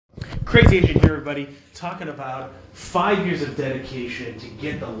Crazy Agent here, everybody, talking about 5 years of dedication to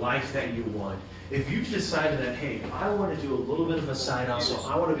get the life that you want. If you've decided that, hey, I want to do a little bit of a side hustle,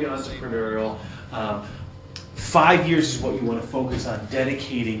 I want to be entrepreneurial, 5 years is what you want to focus on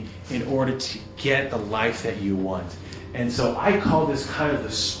dedicating in order to get the life that you want. And so I call this kind of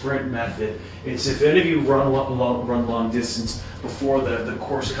the sprint method. It's if any of you run long distance before the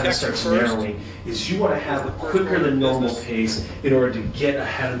course kind of starts narrowing, is you want to have a quicker than normal pace in order to get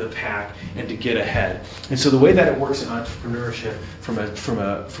ahead of the pack and to get ahead. And so the way that it works in entrepreneurship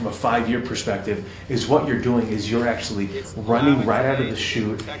from a 5 year perspective is what you're doing is you're actually running right out of the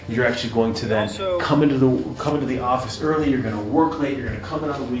chute. You're actually going to then come into the office early, you're going to work late, you're going to come in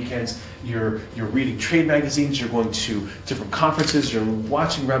on the weekends, you're reading trade magazines, you're going to different conferences, you're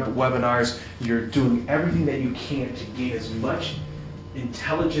watching webinars, you're doing everything that you can to gain as much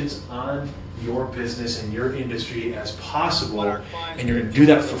intelligence on your business and your industry as possible, and you're going to do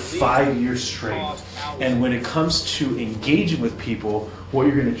that for 5 years straight. And when it comes to engaging with people, what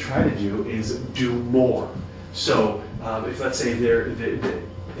you're going to try to do is do more. So if let's say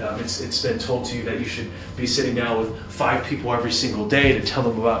it's been told to you that you should be sitting down with 5 people every single day to tell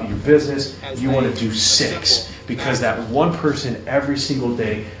them about your business, you want to do 6, because that one person every single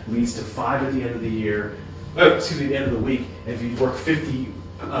day leads to 5 at the end of the year. Excuse me, the end of the week. And if you work 50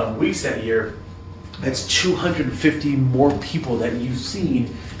 weeks that year, that's 250 more people that you've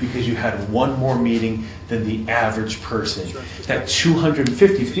seen because you had one more meeting than the average person. That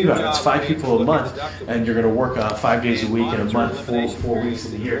 250, think about it, that's 5 people a month, and you're going to work 5 days a week in a month, 4 weeks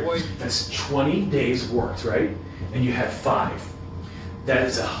in a year. That's 20 days worked, right? And you had 5. That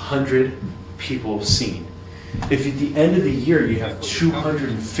is 100 people seen. If at the end of the year you have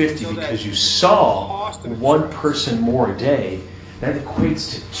 250 because you saw one person more a day, that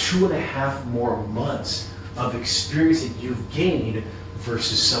equates to 2.5 more months of experience that you've gained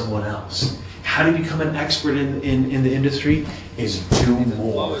versus someone else. How to become an expert in the industry is do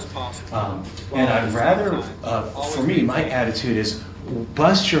more. And I'd rather, for me, my attitude is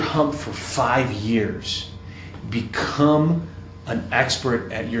bust your hump for 5 years. Become an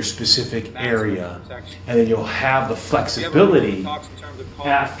expert at your specific area, and then you'll have the flexibility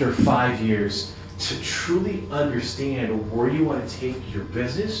after 5 years to truly understand where you want to take your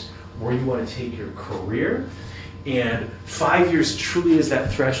business, where you want to take your career. And 5 years truly is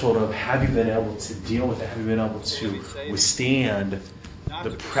that threshold of have you been able to deal with it, have you been able to withstand the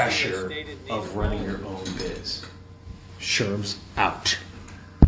pressure of running your own biz. Sherms out.